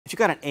If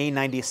you've got an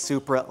A90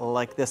 Supra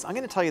like this, I'm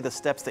going to tell you the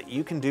steps that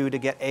you can do to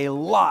get a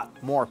lot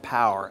more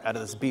power out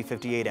of this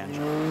B58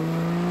 engine.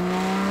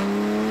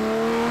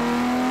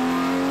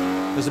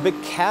 There's a big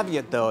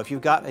caveat though. If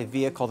you've got a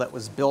vehicle that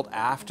was built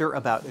after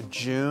about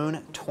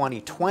June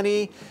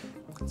 2020,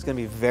 it's going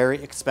to be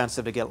very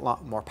expensive to get a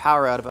lot more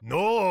power out of it.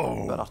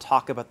 No! But I'll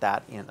talk about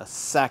that in a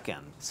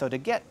second. So to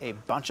get a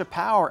bunch of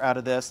power out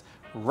of this,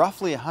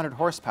 roughly 100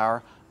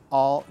 horsepower,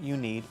 all you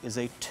need is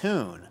a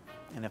tune.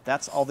 And if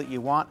that's all that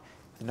you want,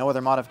 no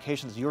other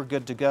modifications, you're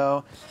good to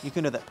go. You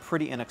can do that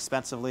pretty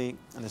inexpensively,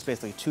 and there's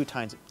basically two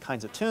kinds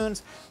of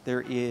tunes.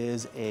 There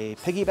is a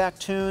piggyback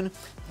tune,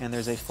 and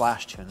there's a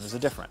flash tune. There's a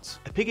difference.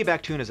 A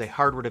piggyback tune is a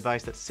hardware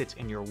device that sits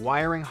in your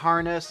wiring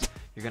harness.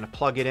 You're gonna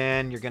plug it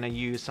in, you're gonna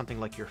use something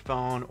like your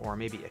phone or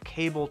maybe a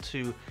cable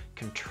to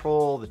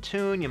control the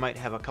tune. You might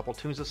have a couple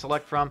tunes to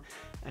select from,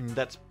 and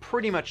that's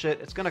pretty much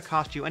it. It's gonna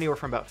cost you anywhere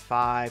from about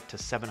 $500 to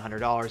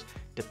 $700,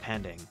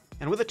 depending.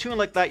 And with a tune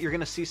like that, you're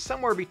going to see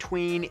somewhere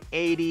between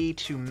 80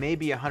 to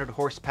maybe 100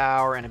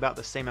 horsepower and about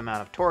the same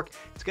amount of torque.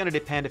 It's going to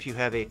depend if you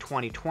have a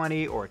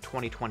 2020 or a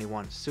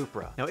 2021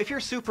 Supra. Now, if your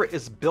Supra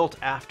is built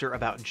after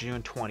about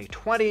June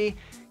 2020,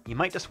 you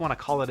might just want to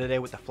call it a day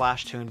with the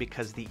flash tune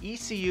because the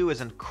ECU is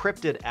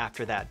encrypted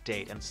after that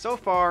date. And so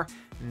far,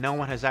 no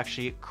one has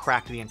actually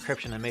cracked the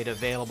encryption and made it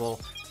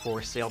available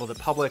for sale to the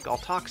public. I'll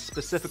talk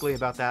specifically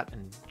about that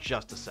in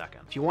just a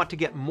second. If you want to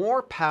get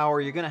more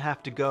power, you're gonna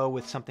have to go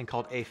with something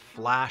called a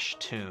flash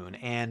tune.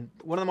 And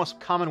one of the most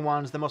common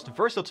ones, the most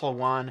versatile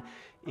one,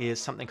 is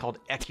something called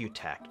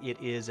Ecutech.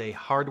 It is a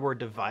hardware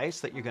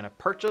device that you're gonna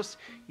purchase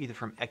either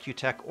from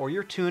Ecutech or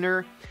your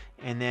tuner,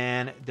 and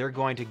then they're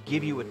going to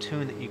give you a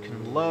tune that you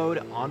can load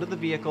onto the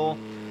vehicle.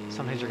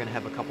 Sometimes you're gonna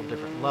have a couple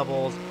different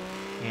levels,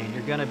 and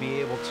you're gonna be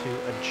able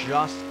to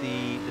adjust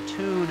the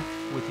tune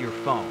with your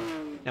phone.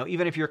 Now,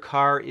 even if your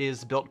car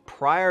is built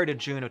prior to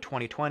June of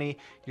 2020,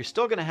 you're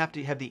still going to have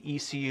the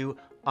ECU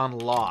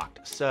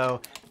unlocked.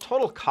 So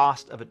total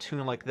cost of a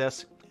tune like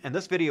this, and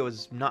this video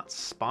is not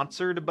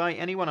sponsored by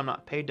anyone, I'm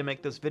not paid to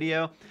make this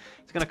video,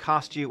 it's going to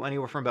cost you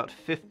anywhere from about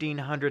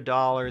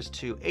 $1,500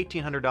 to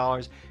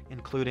 $1,800,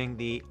 including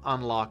the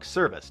unlock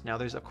service. Now,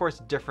 there's of course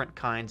different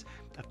kinds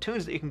of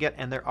tunes that you can get,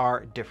 and there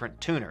are different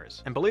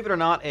tuners. And believe it or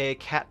not, a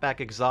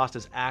catback exhaust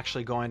is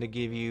actually going to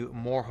give you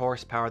more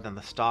horsepower than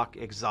the stock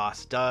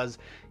exhaust does.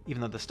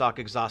 Even though the stock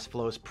exhaust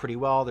flows pretty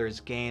well, there's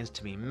gains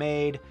to be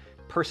made.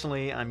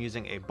 Personally, I'm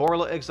using a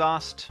Borla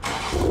exhaust.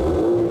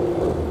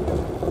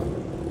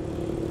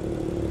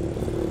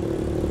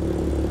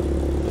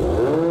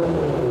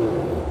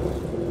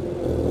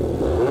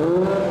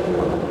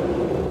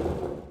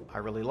 I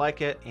really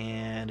like it,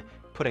 and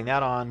putting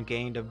that on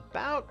gained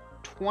about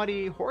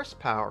 20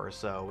 horsepower or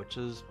so, which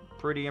is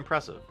pretty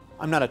impressive.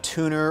 I'm not a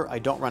tuner, I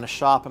don't run a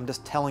shop, I'm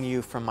just telling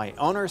you from my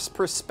owner's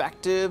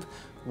perspective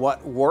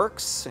what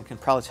works and can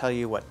probably tell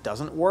you what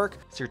doesn't work.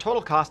 So your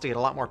total cost to get a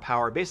lot more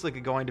power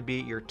basically going to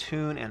be your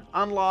tune and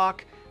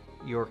unlock,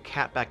 your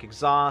catback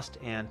exhaust,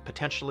 and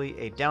potentially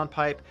a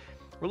downpipe.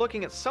 We're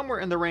looking at somewhere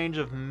in the range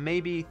of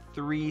maybe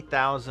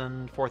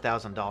 $3,000,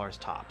 $4,000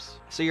 tops.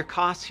 So your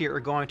costs here are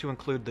going to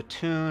include the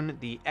tune,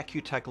 the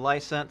Ecutech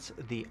license,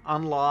 the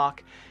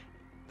unlock.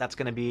 That's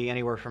going to be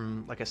anywhere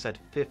from, like I said,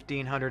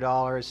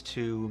 $1,500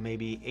 to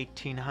maybe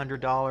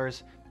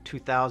 $1,800,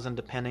 $2,000,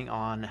 depending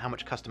on how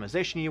much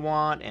customization you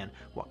want and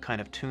what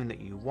kind of tune that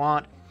you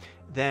want.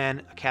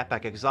 Then a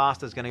catback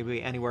exhaust is going to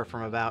be anywhere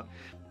from about,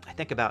 I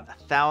think about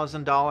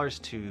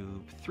 $1,000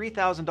 to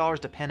 $3,000,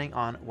 depending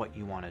on what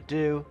you want to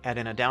do. Add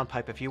in a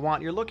downpipe if you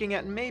want. You're looking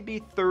at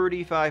maybe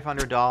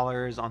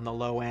 $3,500 on the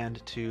low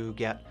end to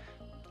get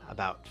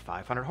about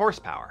 500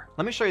 horsepower.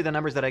 Let me show you the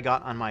numbers that I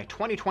got on my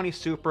 2020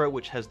 Supra,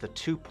 which has the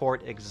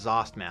 2-port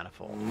exhaust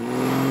manifold.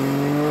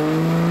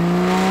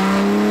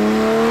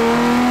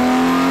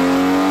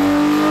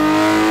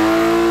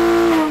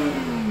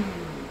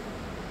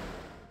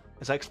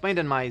 As I explained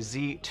in my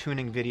Z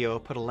tuning video, I'll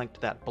put a link to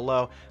that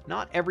below,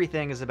 not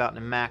everything is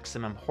about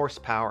maximum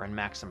horsepower and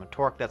maximum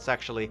torque. That's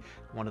actually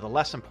one of the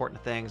less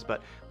important things,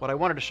 but what I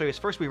wanted to show you is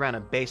first we ran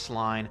a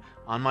baseline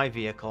on my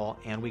vehicle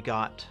and we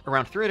got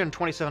around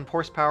 327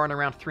 horsepower and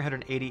around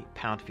 380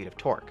 pound-feet of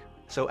torque.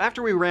 So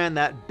after we ran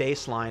that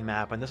baseline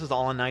map, and this is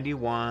all in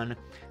 91,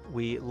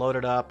 we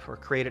loaded up or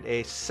created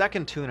a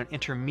second tune, an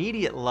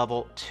intermediate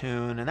level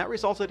tune, and that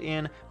resulted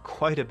in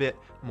quite a bit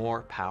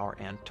more power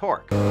and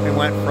torque. We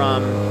went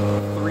from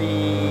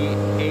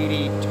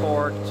 380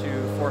 torque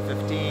to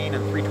 415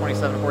 and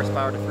 327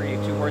 horsepower to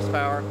 382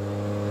 horsepower.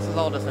 This is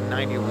all just a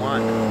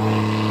 91.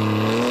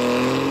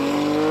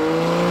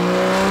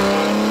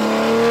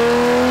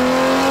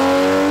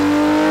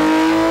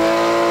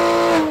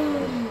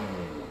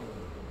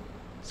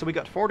 So we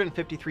got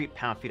 453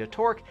 pound-feet of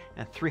torque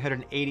and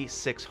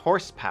 386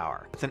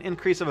 horsepower. It's an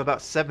increase of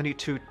about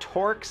 72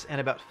 torques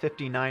and about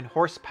 59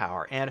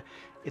 horsepower. And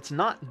it's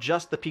not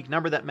just the peak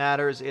number that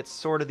matters, it's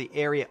sort of the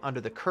area under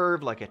the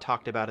curve like I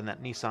talked about in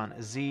that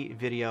Nissan Z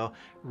video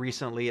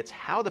recently. It's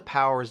how the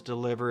power is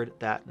delivered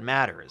that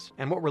matters.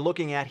 And what we're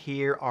looking at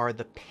here are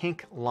the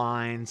pink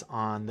lines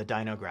on the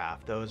dyno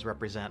graph. Those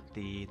represent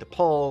the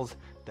pulls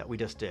that we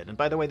just did. And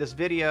by the way, this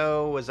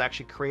video was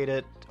actually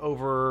created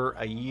over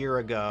a year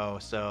ago,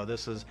 so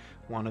this is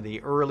one of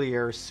the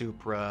earlier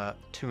Supra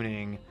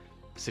tuning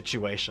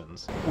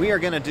situations. We are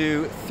going to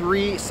do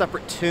 3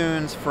 separate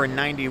tunes for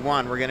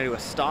 91. We're going to do a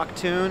stock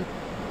tune,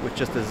 which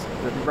just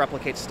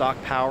replicates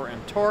stock power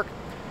and torque.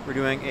 We're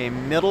doing a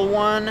middle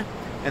one,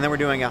 and then we're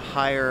doing a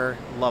higher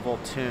level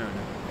tune.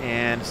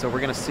 And so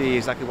we're going to see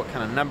exactly what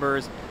kind of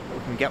numbers we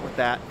can get with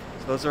that.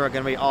 So those are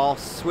going to be all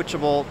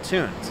switchable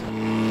tunes.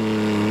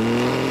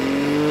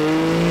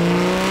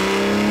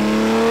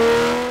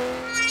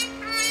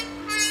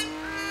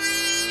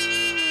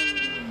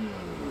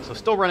 So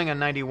still running on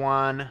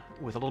 91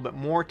 with a little bit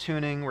more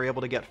tuning. We're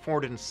able to get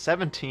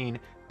 417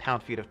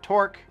 pound-feet of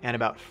torque and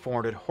about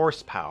 400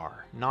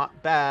 horsepower.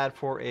 Not bad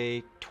for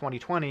a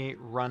 2020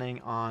 running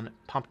on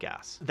pump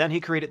gas. Then he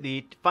created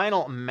the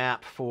final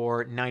map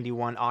for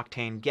 91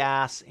 octane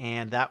gas,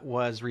 and that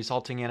was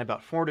resulting in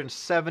about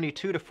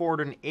 472 to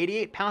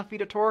 488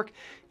 pound-feet of torque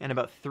and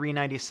about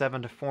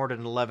 397 to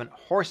 411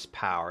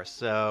 horsepower.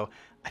 So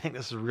I think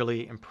this is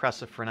really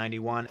impressive for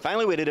 91.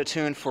 Finally, we did a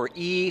tune for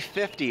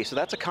E50. So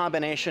that's a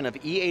combination of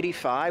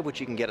E85,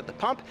 which you can get at the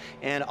pump,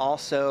 and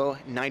also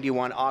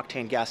 91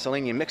 octane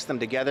gasoline. You mix them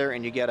together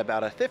and you get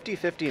about a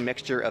 50-50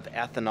 mixture of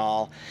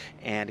ethanol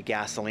and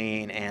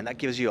gasoline, and that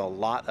gives you a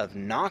lot of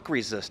knock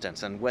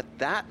resistance. And with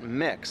that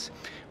mix,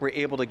 we're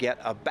able to get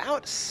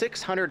about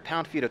 600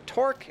 pound-feet of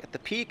torque at the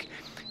peak,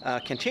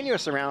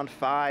 continuous around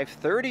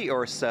 530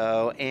 or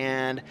so,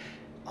 and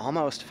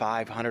almost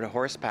 500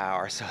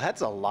 horsepower. So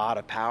that's a lot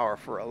of power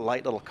for a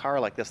light little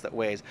car like this that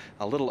weighs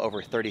a little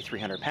over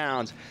 3,300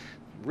 pounds.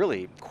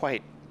 Really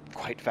quite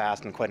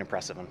fast and quite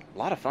impressive, and a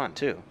lot of fun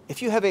too.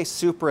 If you have a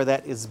Supra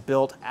that is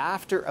built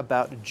after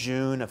about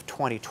June of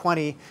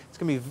 2020, it's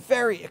going to be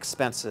very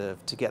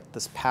expensive to get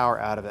this power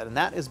out of it, and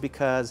that is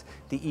because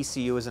the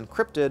ECU is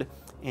encrypted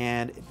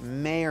and it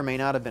may or may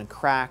not have been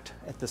cracked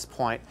at this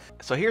point.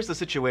 So here's the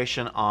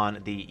situation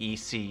on the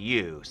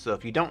ECU. So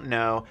if you don't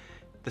know,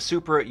 the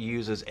Supra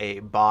uses a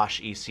Bosch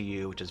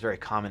ECU, which is very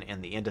common in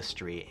the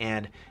industry,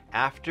 and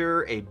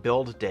after a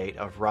build date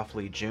of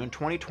roughly June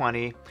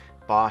 2020,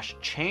 Bosch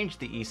changed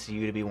the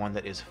ECU to be one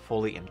that is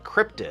fully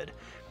encrypted.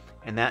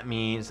 And that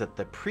means that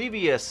the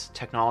previous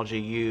technology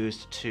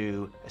used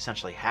to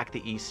essentially hack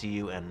the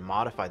ECU and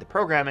modify the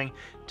programming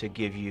to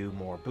give you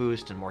more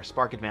boost and more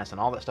spark advance and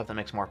all that stuff that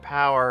makes more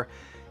power,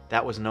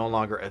 that was no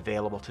longer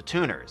available to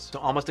tuners. So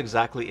almost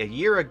exactly a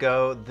year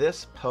ago,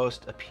 this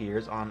post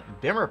appears on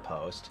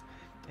BimmerPost,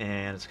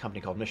 and it's a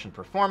company called Mission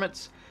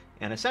Performance.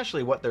 And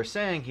essentially what they're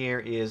saying here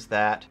is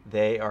that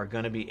they are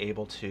going to be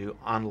able to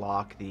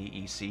unlock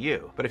the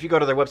ECU. But if you go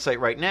to their website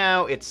right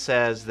now, it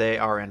says they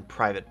are in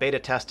private beta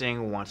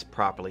testing. Once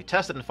properly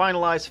tested and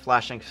finalized,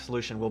 flashing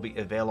solution will be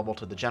available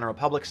to the general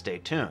public. Stay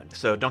tuned.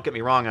 So don't get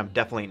me wrong, I'm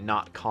definitely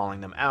not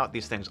calling them out.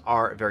 These things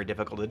are very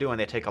difficult to do and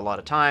they take a lot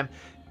of time.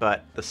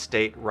 But the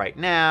state right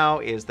now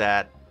is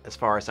that, as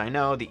far as I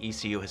know, the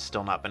ECU has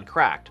still not been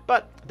cracked,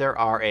 but there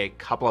are a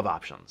couple of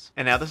options.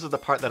 And now this is the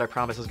part that I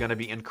promise is going to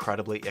be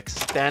incredibly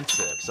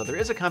expensive. So there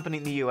is a company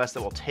in the US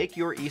that will take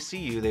your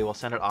ECU, they will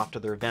send it off to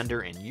their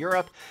vendor in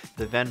Europe.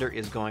 The vendor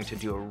is going to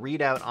do a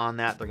readout on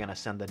that. They're going to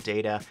send the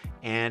data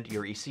and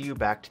your ECU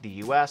back to the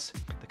US.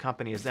 The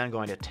company is then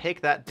going to take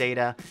that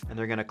data and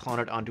they're going to clone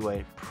it onto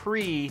a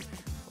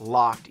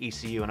pre-locked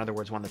ECU. In other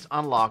words, one that's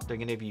unlocked. They're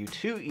going to give you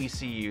 2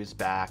 ECUs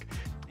back,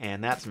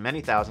 and that's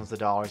many thousands of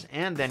dollars,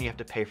 and then you have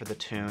to pay for the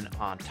tune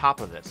on top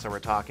of it. So we're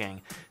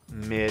talking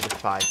mid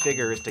 5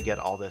 figures to get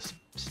all this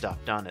stuff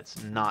done.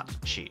 It's not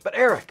cheap. But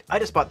Eric, I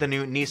just bought the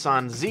new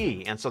Nissan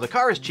Z, and so the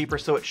car is cheaper,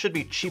 so it should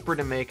be cheaper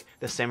to make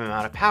the same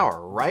amount of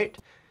power, right?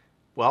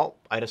 Well,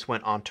 I just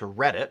went on to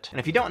Reddit, and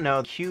if you don't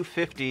know,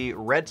 Q50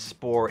 Red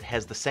Sport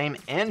has the same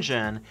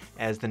engine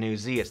as the new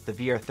Z. It's the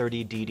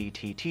VR30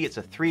 DDTT. It's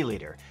a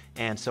 3-liter.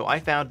 And so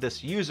I found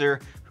this user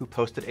who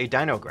posted a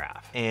dyno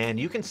graph, and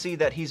you can see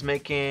that he's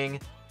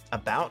making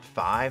about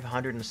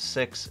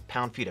 506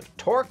 pound-feet of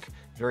torque,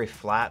 very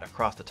flat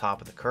across the top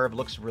of the curve,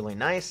 looks really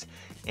nice,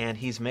 and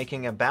he's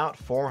making about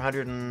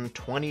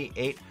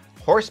 428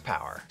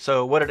 horsepower.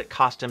 So what did it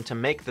cost him to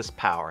make this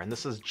power? And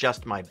this is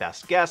just my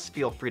best guess.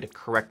 Feel free to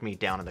correct me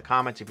down in the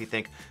comments if you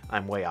think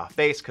I'm way off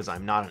base, because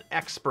I'm not an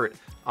expert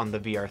on the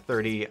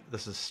VR30.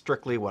 This is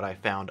strictly what I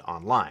found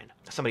online.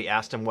 Somebody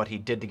asked him what he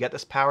did to get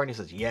this power, and he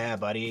says, yeah,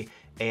 buddy,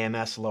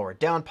 AMS lower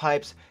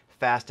downpipes,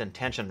 fast and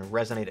tension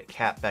resonated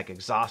catback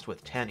exhaust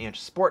with 10-inch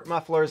sport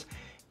mufflers,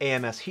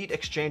 AMS heat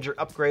exchanger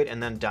upgrade,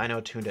 and then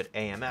dyno tuned at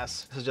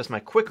AMS. This is just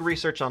my quick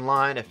research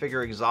online. I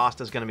figure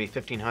exhaust is going to be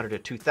 1500 to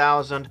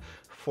 2000.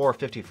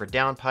 $450 for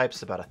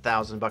downpipes, about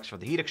 $1,000 for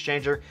the heat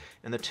exchanger,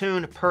 and the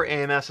tune per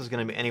AMS is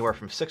going to be anywhere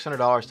from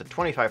 $600 to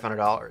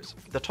 $2,500.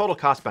 The total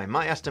cost by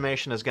my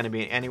estimation is going to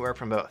be anywhere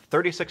from about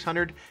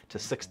 $3,600 to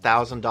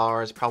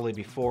 $6,000, probably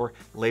before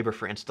labor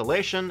for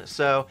installation.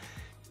 So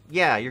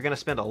yeah, you're going to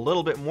spend a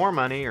little bit more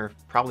money, or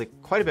probably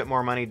quite a bit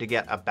more money, to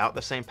get about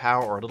the same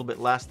power, or a little bit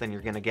less than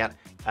you're going to get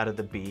out of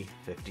the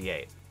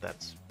B58.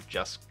 That's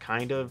just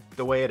kind of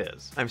the way it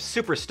is. I'm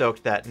super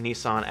stoked that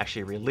Nissan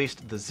actually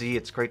released the Z.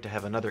 It's great to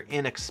have another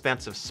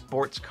inexpensive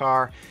sports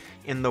car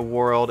in the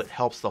world. It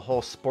helps the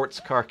whole sports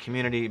car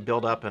community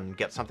build up and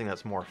get something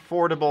that's more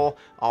affordable.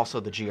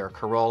 Also the GR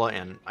Corolla,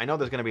 and I know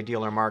there's going to be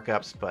dealer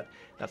markups, but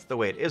that's the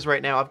way it is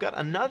right now. I've got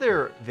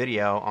another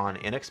video on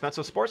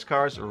inexpensive sports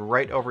cars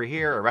right over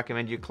here. I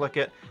recommend you click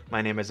it.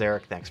 My name is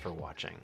Eric. Thanks for watching.